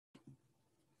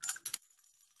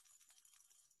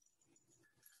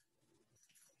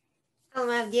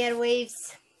Alma of the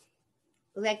Airwaves,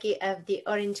 Lucky of the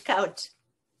Orange Couch.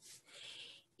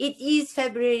 It is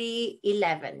February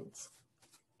 11th.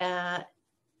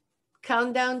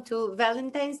 Countdown to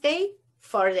Valentine's Day,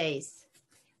 4 days.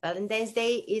 Valentine's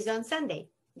Day is on Sunday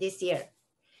this year.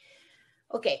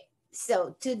 Okay,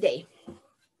 so today,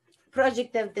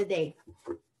 project of the day.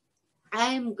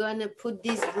 I'm gonna put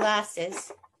these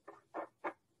glasses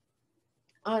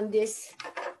on this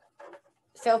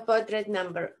self-portrait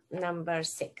number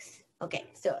 6. Okay,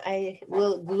 so I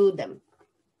will glue them.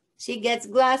 She gets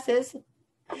glasses.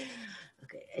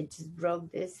 Okay, I just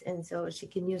broke this, and so she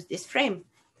can use this frame.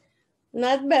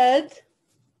 Not bad.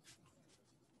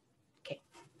 Okay,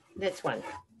 that's one.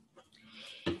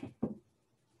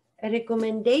 A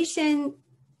recommendation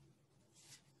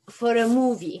for a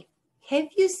movie. Have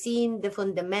you seen The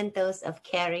Fundamentals of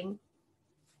Caring?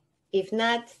 If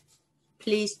not,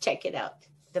 please check it out.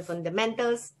 The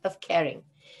Fundamentals of Caring,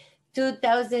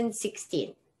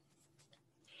 2016.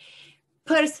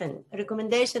 Person,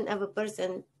 recommendation of a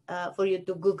person for you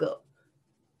to Google.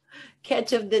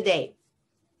 Catch of the day.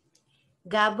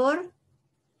 Gabor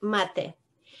Mate.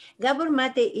 Gabor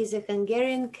Mate is a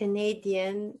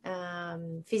Hungarian-Canadian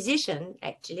physician,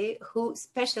 actually, who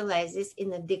specializes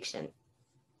in addiction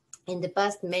in the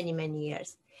past many, many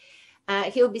years.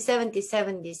 He'll be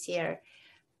 77 this year,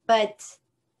 but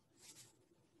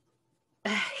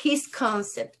his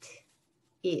concept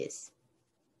is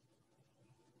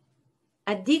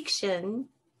addiction,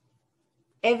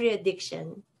 every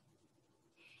addiction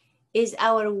is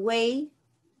our way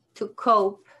to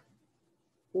cope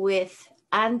with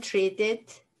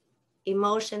untreated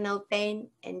emotional pain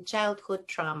and childhood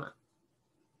trauma.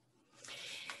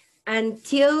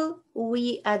 Until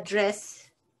we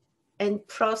address and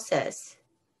process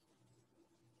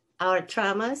our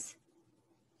traumas,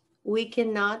 we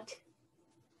cannot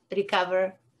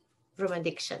recover from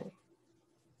addiction.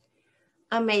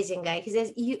 Amazing guy. He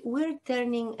says, we're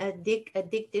turning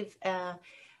addictive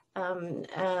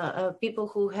people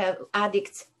who have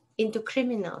addicts into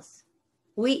criminals.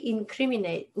 We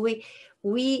incriminate, we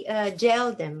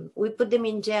jail them, we put them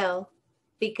in jail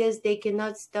because they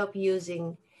cannot stop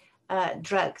using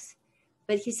drugs.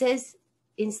 But he says,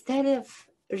 instead of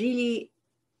really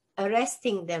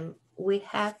arresting them, we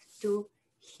have to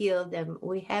heal them.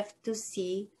 We have to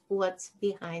see what's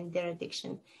behind their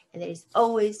addiction. And there is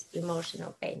always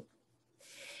emotional pain.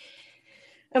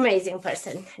 Amazing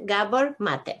person, Gabor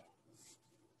Mate.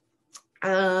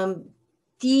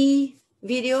 The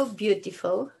video,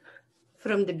 beautiful,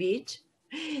 from the beach.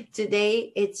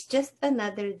 Today, it's just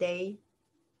another day.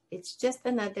 It's just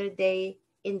another day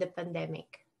in the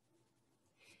pandemic.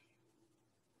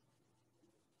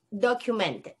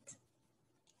 Documented.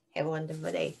 Have a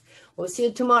wonderful day. We'll see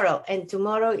you tomorrow. And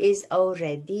tomorrow is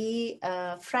already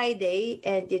Friday,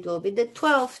 and it will be the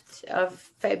 12th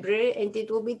of February, and it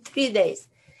will be 3 days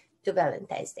to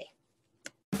Valentine's Day.